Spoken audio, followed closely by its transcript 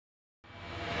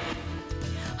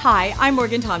Hi, I'm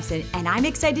Morgan Thompson, and I'm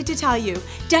excited to tell you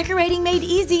Decorating Made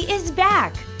Easy is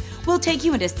back. We'll take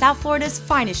you into South Florida's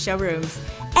finest showrooms.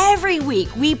 Every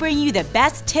week, we bring you the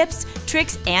best tips,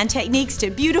 tricks, and techniques to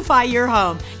beautify your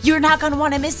home. You're not going to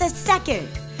want to miss a second.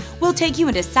 We'll take you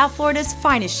into South Florida's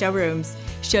finest showrooms,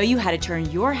 show you how to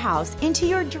turn your house into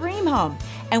your dream home,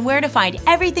 and where to find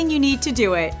everything you need to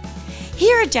do it.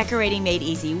 Here at Decorating Made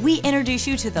Easy, we introduce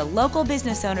you to the local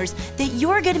business owners that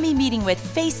you're going to be meeting with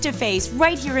face-to-face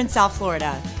right here in South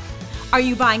Florida. Are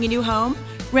you buying a new home,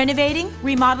 renovating,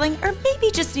 remodeling, or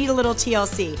maybe just need a little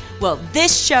TLC? Well,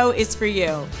 this show is for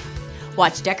you.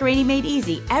 Watch Decorating Made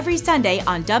Easy every Sunday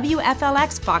on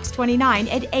WFLX Fox 29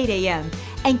 at 8 a.m.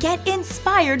 and get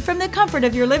inspired from the comfort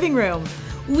of your living room.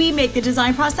 We make the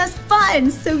design process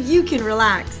fun so you can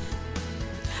relax.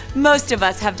 Most of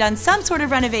us have done some sort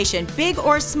of renovation, big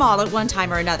or small, at one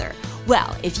time or another.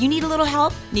 Well, if you need a little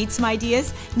help, need some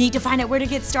ideas, need to find out where to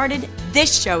get started,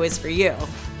 this show is for you.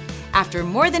 After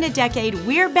more than a decade,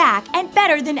 we're back and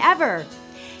better than ever.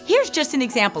 Here's just an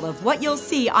example of what you'll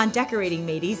see on Decorating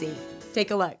Made Easy.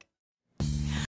 Take a look.